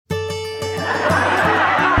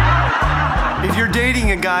If you're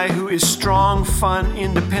dating a guy who is strong, fun,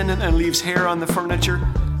 independent, and leaves hair on the furniture,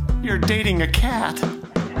 you're dating a cat.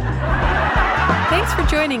 Thanks for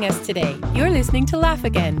joining us today. You're listening to Laugh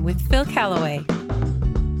Again with Phil Callaway.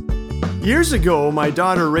 Years ago, my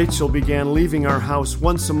daughter Rachel began leaving our house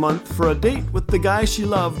once a month for a date with the guy she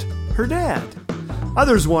loved, her dad.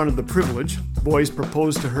 Others wanted the privilege. Boys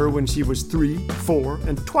proposed to her when she was 3, 4,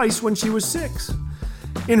 and twice when she was 6.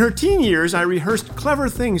 In her teen years, I rehearsed clever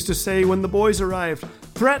things to say when the boys arrived,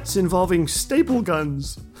 threats involving staple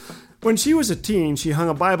guns. When she was a teen, she hung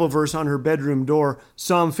a Bible verse on her bedroom door,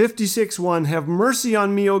 Psalm 56:1, "Have mercy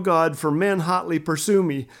on me, O God, for men hotly pursue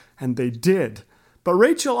me." And they did. But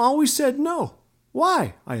Rachel always said no.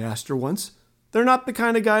 "Why?" I asked her once. "They're not the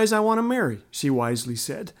kind of guys I want to marry," she wisely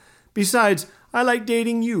said. "Besides, I like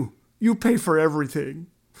dating you. You pay for everything."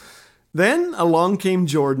 Then along came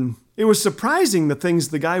Jordan. It was surprising the things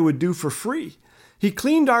the guy would do for free. He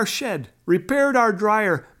cleaned our shed, repaired our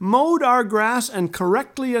dryer, mowed our grass, and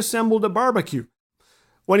correctly assembled a barbecue.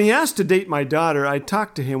 When he asked to date my daughter, I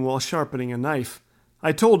talked to him while sharpening a knife.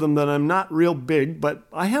 I told him that I'm not real big, but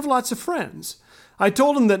I have lots of friends. I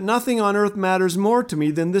told him that nothing on earth matters more to me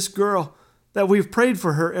than this girl, that we've prayed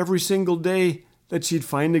for her every single day, that she'd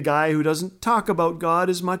find a guy who doesn't talk about God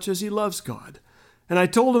as much as he loves God. And I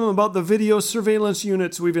told him about the video surveillance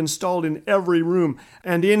units we've installed in every room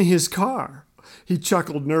and in his car. He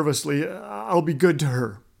chuckled nervously. "I'll be good to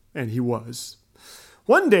her." And he was.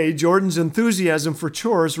 One day, Jordan's enthusiasm for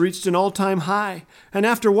chores reached an all-time high, and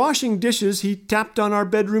after washing dishes, he tapped on our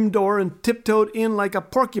bedroom door and tiptoed in like a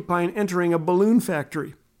porcupine entering a balloon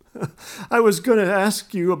factory. "I was going to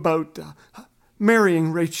ask you about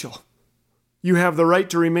marrying Rachel." "You have the right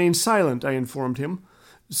to remain silent," I informed him.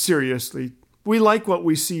 "Seriously, we like what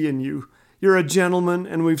we see in you. You're a gentleman,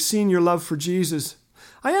 and we've seen your love for Jesus."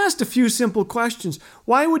 I asked a few simple questions.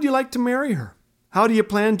 Why would you like to marry her? How do you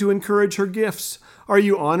plan to encourage her gifts? Are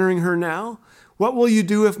you honoring her now? What will you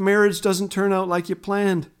do if marriage doesn't turn out like you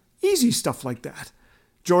planned? Easy stuff like that.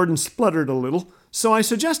 Jordan spluttered a little, so I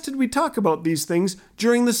suggested we talk about these things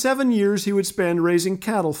during the 7 years he would spend raising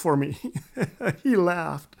cattle for me. He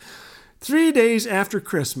laughed. 3 days after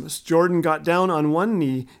Christmas, Jordan got down on one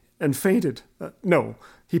knee and fainted. No,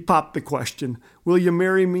 he popped the question, "Will you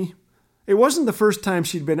marry me?" It wasn't the first time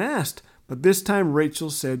she'd been asked, but this time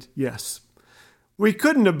Rachel said yes. We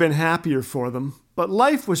couldn't have been happier for them, but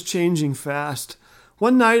life was changing fast.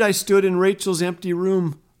 One night I stood in Rachel's empty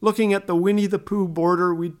room, looking at the Winnie the Pooh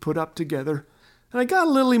border we'd put up together, and I got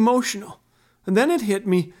a little emotional. And then it hit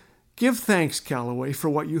me, give thanks, Callaway, for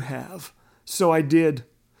what you have. So I did.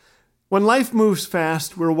 When life moves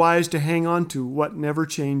fast, we're wise to hang on to what never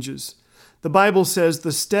changes. The Bible says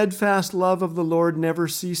the steadfast love of the Lord never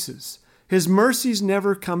ceases. His mercies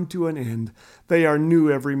never come to an end. They are new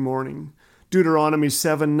every morning. Deuteronomy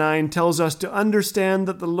 7:9 tells us to understand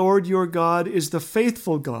that the Lord your God is the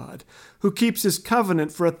faithful God, who keeps his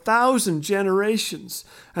covenant for 1,000 generations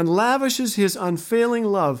and lavishes his unfailing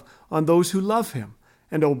love on those who love him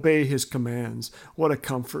and obey his commands. What a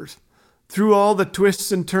comfort. Through all the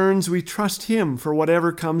twists and turns, we trust him for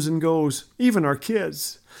whatever comes and goes, even our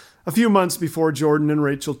kids. A few months before Jordan and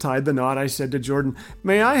Rachel tied the knot, I said to Jordan,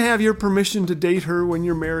 "May I have your permission to date her when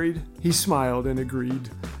you're married?" He smiled and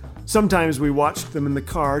agreed. Sometimes we watched them in the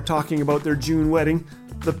car talking about their June wedding.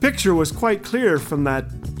 The picture was quite clear from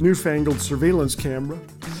that newfangled surveillance camera.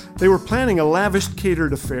 They were planning a lavish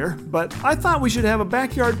catered affair, but I thought we should have a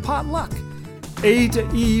backyard potluck. A to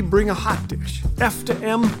E, bring a hot dish. F to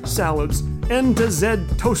M, salads. N to Z,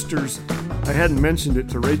 toasters. I hadn't mentioned it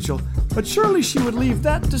to Rachel, but surely she would leave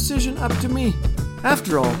that decision up to me.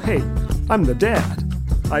 After all, hey, I'm the dad.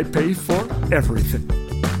 I pay for everything.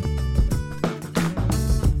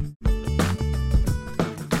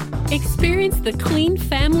 Experience the clean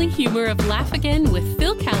family humor of Laugh Again with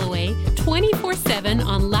Phil Callaway 24/7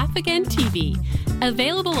 on Laugh Again TV.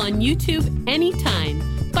 Available on YouTube anytime.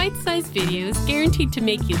 Bite-sized videos guaranteed to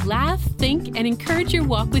make you laugh, think, and encourage your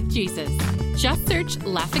walk with Jesus. Just search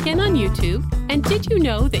Laugh Again on YouTube. And did you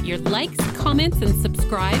know that your likes, comments, and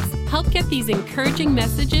subscribes help get these encouraging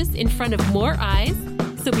messages in front of more eyes?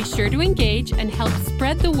 So be sure to engage and help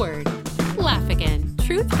spread the word. Laugh Again,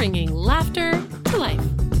 truth bringing laughter to life.